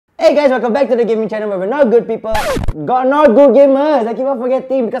Hey guys, welcome back to the gaming channel where we're not good people, not good gamers. I keep on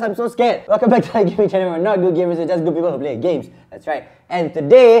forgetting because I'm so scared. Welcome back to the gaming channel where we're not good gamers, we're just good people who play games. That's right. And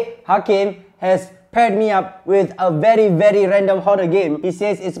today, Hakim has paired me up with a very random horror game. He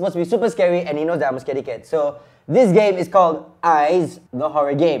says it's supposed to be super scary and he knows that I'm a scaredy cat. So this game is called Eyes, the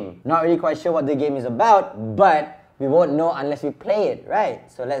horror game. Not really quite sure what the game is about, but we won't know unless we play it,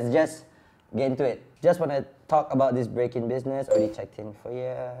 right? So let's just get into it. Just want to talk about this break-in business. Already checked it for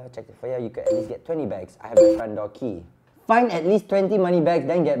you. You could at least get 20 bags. I have the front door key. Find at least 20 money bags,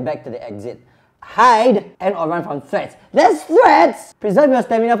 then get back to the exit. Hide and or run from threats. There's threats! Preserve your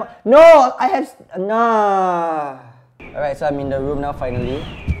stamina. No, I have... Nah. Alright, so I'm in the room now finally.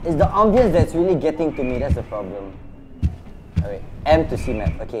 It's the ambience that's really getting to me. That's the problem. Alright, M to C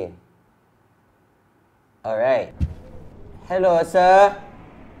map. Okay. Alright. Hello, sir.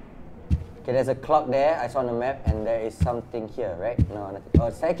 Okay, there's a clock there, I saw on the map, and there is something here, right? No, nothing.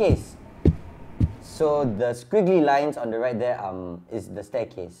 Oh, staircase. So the squiggly lines on the right there is the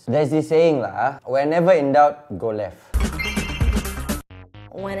staircase. There's this saying lah, whenever in doubt, go left.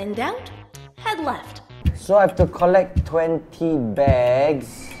 When in doubt, head left. So I have to collect 20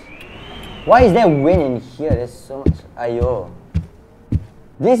 bags. Why is there wind in here? There's so much. Ayo.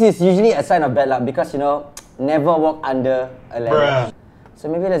 This is usually a sign of bad luck because, you know, never walk under a ladder. So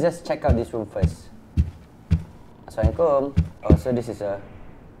maybe let's just check out this room first. Assalamualaikum. Oh, so this is a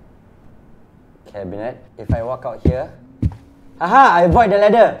cabinet. If I walk out here, haha, I avoid the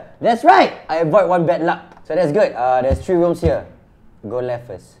ladder. That's right, I avoid one bad luck. So that's good. There's 3 rooms here. Go left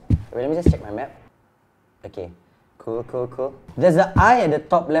first. Wait, let me just check my map. Okay, cool. There's an eye at the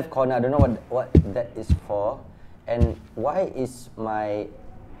top left corner. I don't know what that is for. And why is my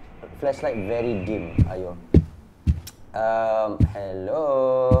flashlight very dim? Ayo.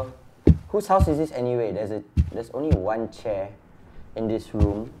 Hello. Whose house is this anyway? There's only one chair in this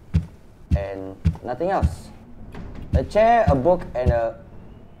room and nothing else. A chair, a book, and a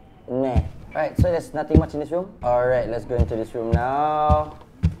meh. Right, so there's nothing much in this room. Alright, let's go into this room now.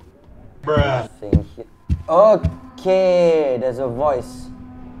 Nothing here. Okay, there's a voice.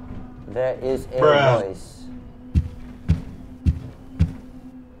 There is a voice.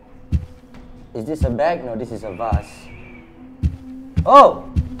 Is this a bag? No, this is a vase. Oh!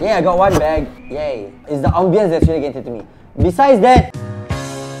 Yeah, I got one bag. Yay. It's the ambience that's really getting to me. Besides that,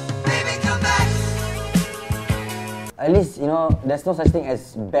 baby, come back. At least, you know, there's no such thing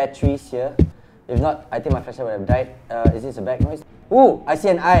as batteries here. If not, I think my flashlight would have died. Is this a bag noise? Ooh, I see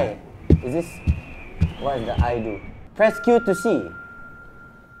an eye. Is this... What does the eye do? Press Q to see.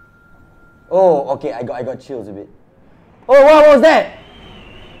 Oh, okay, I got chills a bit. Oh, what was that?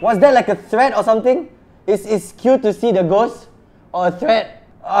 Was that like a threat or something? Is Q to see the ghost? Or a threat?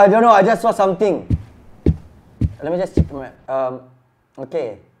 I don't know, I just saw something. Let me just check my map.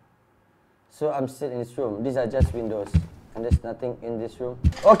 Okay. So I'm still in this room. These are just windows. And there's nothing in this room.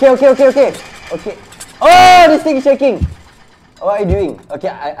 Okay. Oh, this thing is shaking. What are you doing? Okay,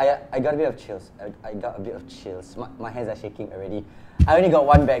 I got a bit of chills. I got a bit of chills. My hands are shaking already. I only got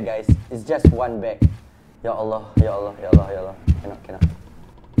one bag, guys. It's just one bag. Ya Allah. Cannot.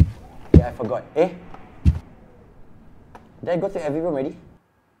 Yeah, I forgot. Did I go to every room already?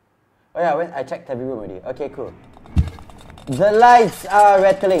 Oh yeah, I checked every room already. Okay, cool. The lights are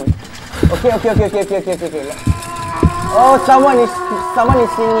rattling. Okay. Oh, someone is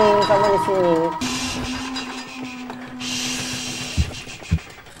singing.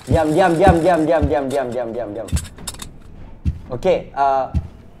 Diam. Okay,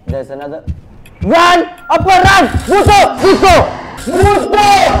 there's another. Run! Run! Buto!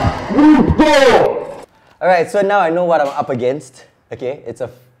 Alright, so now I know what I'm up against. Okay, it's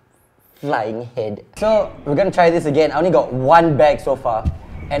a flying head. So, we're gonna try this again. I only got one bag so far.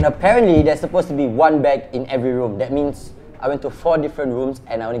 And apparently, there's supposed to be one bag in every room. That means I went to 4 different rooms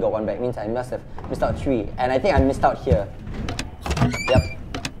and I only got one bag. Means I must have missed out 3. And I think I missed out here. Yep.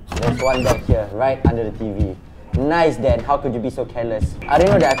 There's one bag here, right under the TV. Nice, Dan. How could you be so careless? I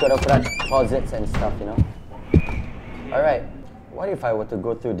didn't know that I could open up closets and stuff, you know? Alright. What if I were to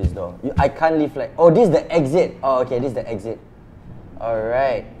go through this door? I can't leave like... Oh, this is the exit. Oh, okay, this is the exit.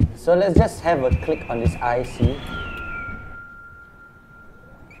 Alright. So let's just have a click on this IC.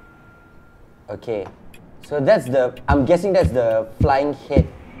 Okay. So that's the... I'm guessing that's the flying head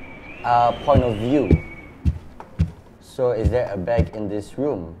point of view. So is there a bag in this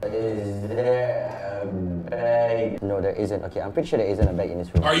room? Is there a bag? No, there isn't. Okay, I'm pretty sure there isn't a bag in this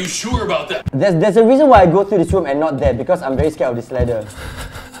room. Are you sure about that? There's a reason why I go through this room and not there, because I'm very scared of this ladder.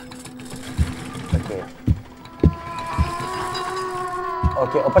 Okay.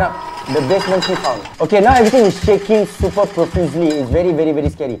 Okay, open up. The basement key found. Okay, now everything is shaking super profusely. It's very, very, very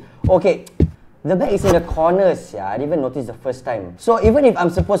scary. Okay, the bag is in the corners. Yeah, I didn't even notice the first time. So even if I'm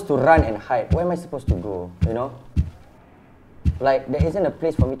supposed to run and hide, where am I supposed to go? You know? Like, there isn't a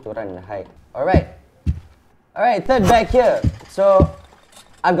place for me to run and hide. Alright. Alright, third bag here. So,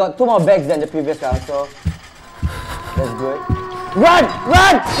 I've got 2 more bags than the previous round, so that's good. Run!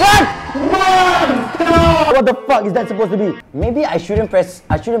 Run! Run! Run! No! What the fuck is that supposed to be? Maybe I shouldn't press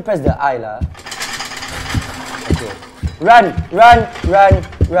the I lah. Okay. Run! Run! Run!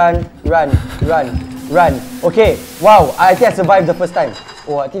 Run! Run! Run! Run! Okay. Wow, I think I survived the first time.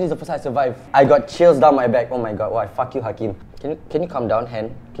 Oh, I think this is the first time I survived. I got chills down my back. Oh my god. Wow, fuck you, Hakim. Can you calm down,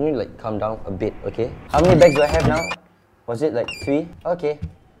 Hen? Can you like calm down a bit, okay? How many bags do I have now? Was it like 3? Okay.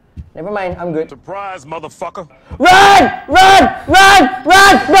 Never mind, I'm good. Surprise, motherfucker! Run! Run! Run!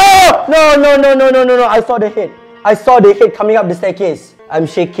 Run! No! No, no, no, no, no, no, no. I saw the head. I saw the head coming up the staircase. I'm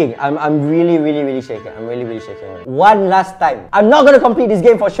shaking. I'm really, really, really shaking. I'm really, really shaking. One last time. I'm not gonna complete this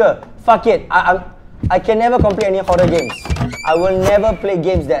game for sure. Fuck it. I can never complete any horror games. I will never play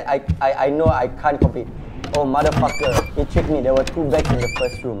games that I know I can't complete. Oh, motherfucker. He tricked me. There were 2 bags in the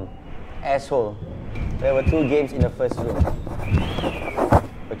first room. Asshole. There were 2 games in the first room.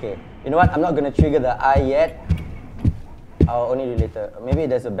 Okay. You know what? I'm not gonna trigger the eye yet. I'll only do it later. Maybe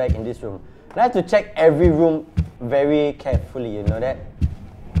there's a bag in this room. I have to check every room very carefully, you know that?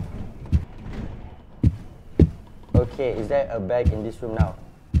 Okay, is there a bag in this room now?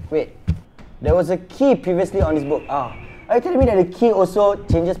 Wait. There was a key previously on this book. Are you telling me that the key also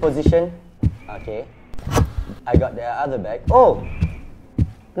changes position? Okay. I got the other bag. Oh!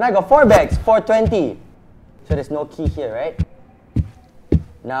 Now I got 4 bags, 420. So there's no key here, right?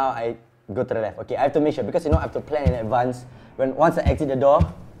 Now I go to the left. Okay, I have to make sure because you know I have to plan in advance. Once I exit the door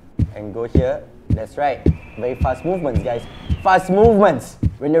and go here, that's right. Very fast movements, guys. Fast movements.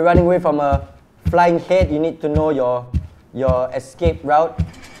 When you're running away from a flying head, you need to know your escape route.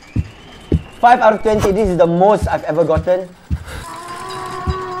 5 out of 20. This is the most I've ever gotten.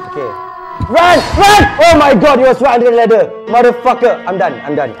 Okay. Run! Run! Oh my god, he was right under the ladder. Motherfucker. I'm done.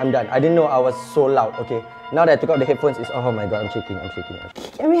 I'm done. I'm done. I didn't know I was so loud. Okay. Now that I took out the headphones, it's oh my god, I'm shaking. I'm shaking.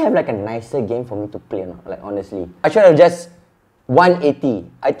 Can we have like a nicer game for me to play or not? Like honestly. I should have just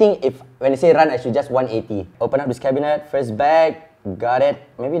 180. I think if when I say run, I should just 180. Open up this cabinet. First bag. Got it.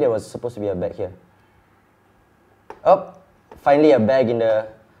 Maybe there was supposed to be a bag here. Oh, finally a bag in the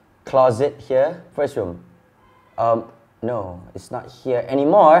closet here. First room. No, it's not here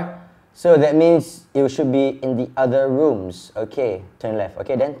anymore. So that means it should be in the other rooms. Okay, turn left.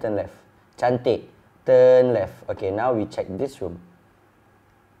 Okay, then turn left. Cantik. Turn left. Okay, now we check this room.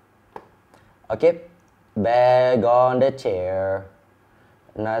 Okay, bag on the chair.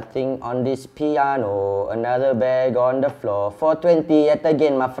 Nothing on this piano. Another bag on the floor. 420 yet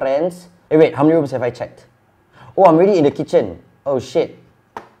again, my friends. Hey, wait, how many rooms have I checked? Oh, I'm already in the kitchen. Oh, shit.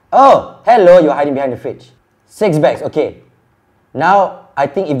 Oh, hello, you're hiding behind the fridge. 6 bags, okay. Now, I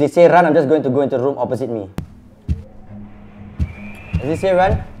think if they say run, I'm just going to go into the room opposite me. Does it say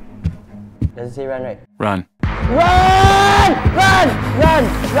run? Does it say run, right? Run. Run! Run! Run!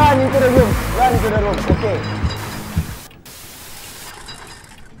 Run into the room. Run into the room. Okay.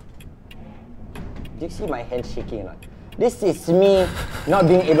 Do you see my hand shaking or not? This is me not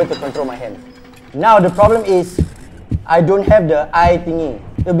being able to control my hand. Now the problem is, I don't have the eye thingy.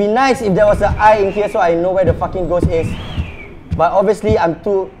 It would be nice if there was an eye in here so I know where the fucking ghost is. But obviously, I'm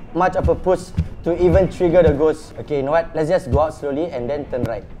too much of a puss to even trigger the ghost. Okay, you know what? Let's just go out slowly and then turn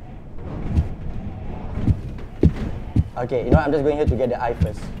right. Okay, you know what? I'm just going here to get the eye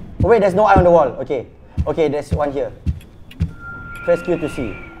first. Oh wait, there's no eye on the wall. Okay. Okay, there's one here. Press Q to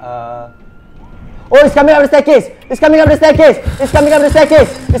see. Oh, it's coming up the staircase! It's coming up the staircase! It's coming up the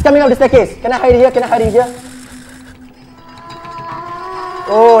staircase! It's coming up the staircase! Can I hide in here? Can I hide in here?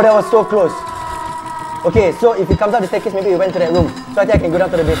 Oh, that was so close. Okay, so if it comes out the staircase, maybe we went to that room. So I think I can go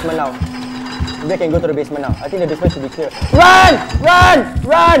down to the basement now. Maybe I can go to the basement now. I think the basement should be clear. Run! Run!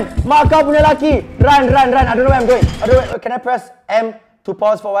 Run! Mak kau punya laki! Run, run, run! I don't know where I'm going. I don't know. Can I press M to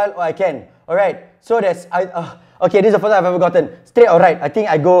pause for a while? Oh, I can. Alright, so there's... okay, this is the first time I've ever gotten. Straight or right? I think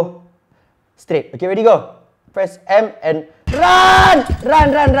I go straight. Okay, ready, go. Press M and run! Run,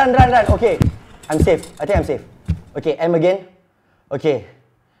 run, run, run, run. Okay, I'm safe. I think I'm safe. Okay, M again. Okay.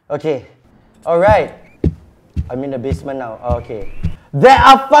 Okay. Alright. I'm in the basement now. Okay. There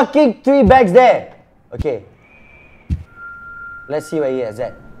are fucking 3 bags there. Okay. Let's see where he is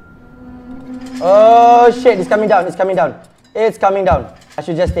at. Oh shit, it's coming down. It's coming down. It's coming down. I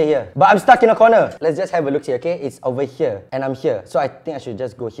should just stay here. But I'm stuck in a corner. Let's just have a look here, okay? It's over here. And I'm here. So I think I should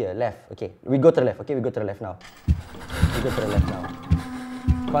just go here. Left. Okay. We go to the left. Okay, we go to the left now. We go to the left now.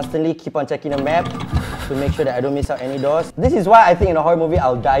 Constantly keep on checking the map to make sure that I don't miss out any doors. This is why I think in a horror movie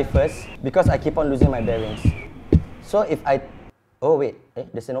I'll die first, because I keep on losing my bearings. So if I... Oh wait,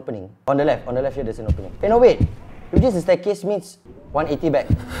 there's an opening. On the left here there's an opening. No wait, if this is staircase means 180 back.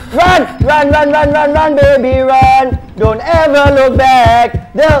 Run! Run, run, run, run, run, baby, run! Don't ever look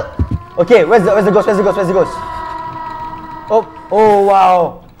back! Okay, where's the ghost? Where's the ghost? Oh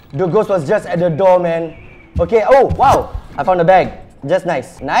wow! The ghost was just at the door, man. Okay, oh wow! I found the bag. Just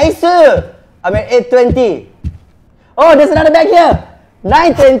nice. Nicer! I'm at 820. Oh, there's another bag here!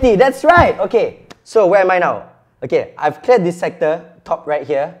 920, that's right! Okay, so where am I now? Okay, I've cleared this sector, top right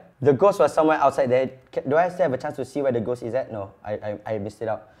here. The ghost was somewhere outside there. Do I still have a chance to see where the ghost is at? No, I missed it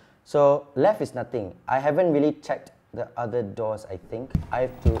out. So, left is nothing. I haven't really checked the other doors, I think. I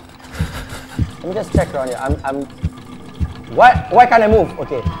have to... Let me just check around here. Why can't I move?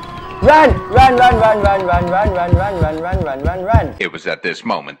 Okay. Run! Run, run, run, run, run, run, run, run, run, run, run, run, run. It was at this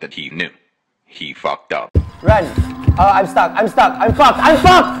moment that he knew. He fucked up. Run! Oh, I'm stuck. I'm fucked.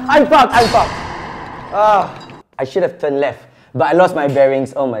 I should have turned left, but I lost my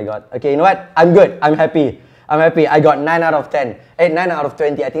bearings. Oh my god. Okay, you know what? I'm good. I'm happy. I got 9 out of 10. 9 out of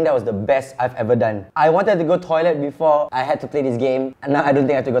 20. I think that was the best I've ever done. I wanted to go toilet before I had to play this game, and now I don't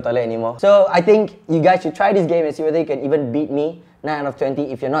think I have to go toilet anymore. So I think you guys should try this game and see whether you can even beat me. 9 out of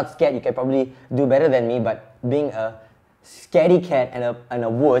 20. If you're not scared, you can probably do better than me, but being a scaredy cat and a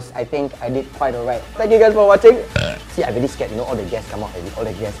wuss, I think I did quite alright. Thank you guys for watching. See, I'm really scared, you know, all the gas come out, I'm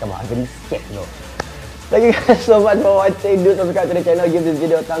really scared, you know. Thank you guys so much for watching. Do subscribe to the channel, give this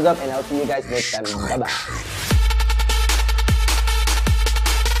video a thumbs up, and I'll see you guys next time. Bye bye.